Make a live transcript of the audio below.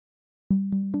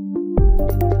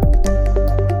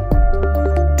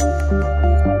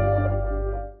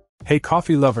Hey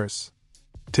coffee lovers!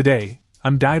 Today,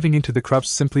 I'm diving into the KRUPS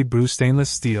Simply Brew stainless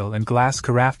steel and glass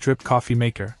carafe drip coffee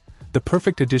maker, the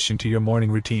perfect addition to your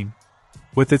morning routine.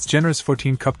 With its generous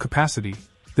 14-cup capacity,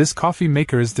 this coffee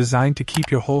maker is designed to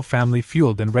keep your whole family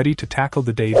fueled and ready to tackle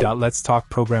the day. Let's talk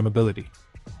programmability.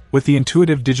 With the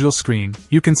intuitive digital screen,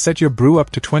 you can set your brew up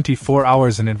to 24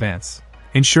 hours in advance,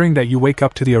 ensuring that you wake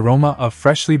up to the aroma of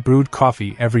freshly brewed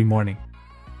coffee every morning.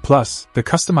 Plus, the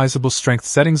customizable strength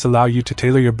settings allow you to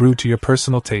tailor your brew to your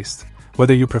personal taste,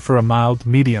 whether you prefer a mild,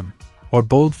 medium, or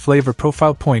bold flavor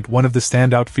profile. One of the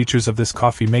standout features of this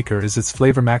coffee maker is its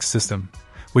Flavor Max system,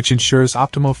 which ensures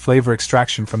optimal flavor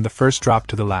extraction from the first drop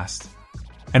to the last.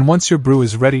 And once your brew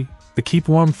is ready, the Keep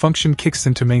Warm function kicks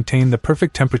in to maintain the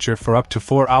perfect temperature for up to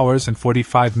 4 hours and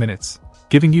 45 minutes,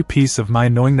 giving you peace of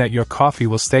mind knowing that your coffee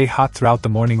will stay hot throughout the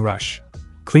morning rush.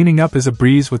 Cleaning up is a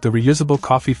breeze with the reusable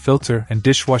coffee filter and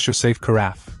dishwasher-safe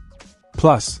carafe.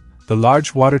 Plus, the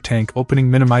large water tank opening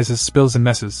minimizes spills and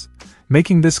messes,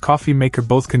 making this coffee maker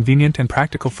both convenient and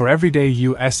practical for everyday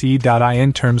use.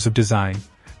 In terms of design,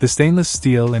 the stainless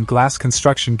steel and glass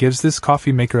construction gives this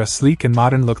coffee maker a sleek and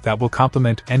modern look that will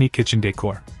complement any kitchen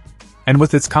decor. And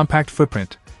with its compact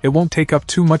footprint, it won't take up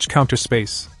too much counter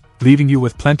space, leaving you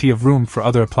with plenty of room for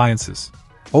other appliances.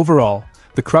 Overall,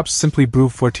 the KRUPS Simply Brew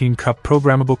 14-cup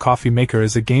programmable coffee maker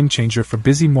is a game-changer for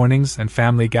busy mornings and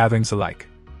family gatherings alike.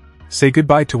 Say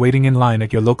goodbye to waiting in line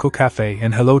at your local cafe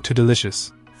and hello to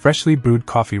delicious, freshly brewed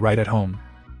coffee right at home.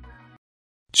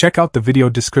 Check out the video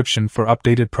description for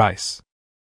updated price.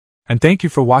 And thank you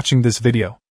for watching this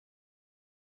video.